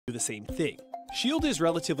do the same thing. SHIELD is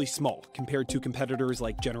relatively small compared to competitors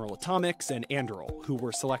like General Atomics and Anduril, who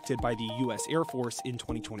were selected by the US Air Force in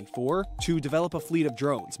 2024 to develop a fleet of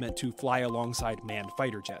drones meant to fly alongside manned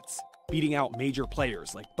fighter jets, beating out major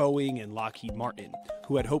players like Boeing and Lockheed Martin,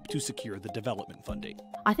 who had hoped to secure the development funding.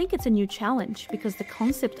 I think it's a new challenge because the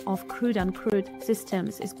concept of crewed-uncrewed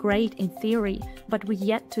systems is great in theory, but we're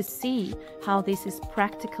yet to see how this is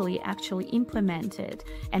practically actually implemented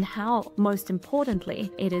and how, most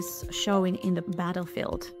importantly, it is showing in the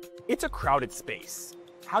battlefield. It's a crowded space.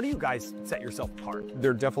 How do you guys set yourself apart?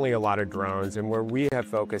 There are definitely a lot of drones, and where we have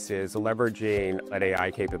focus is leveraging that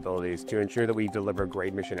AI capabilities to ensure that we deliver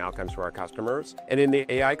great mission outcomes for our customers. And in the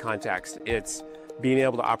AI context, it's being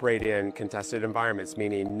able to operate in contested environments,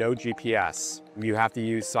 meaning no GPS. You have to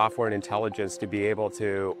use software and intelligence to be able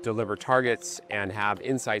to deliver targets and have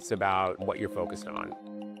insights about what you're focused on.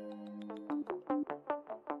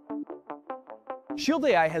 SHIELD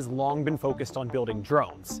AI has long been focused on building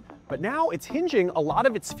drones, but now it's hinging a lot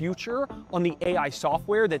of its future on the AI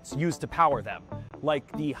software that's used to power them, like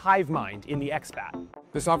the HiveMind in the XBAT.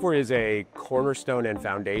 The software is a cornerstone and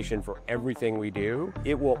foundation for everything we do.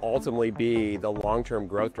 It will ultimately be the long-term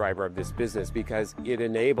growth driver of this business because it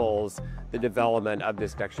enables the development of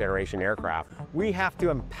this next-generation aircraft. We have to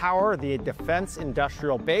empower the defense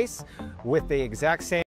industrial base with the exact same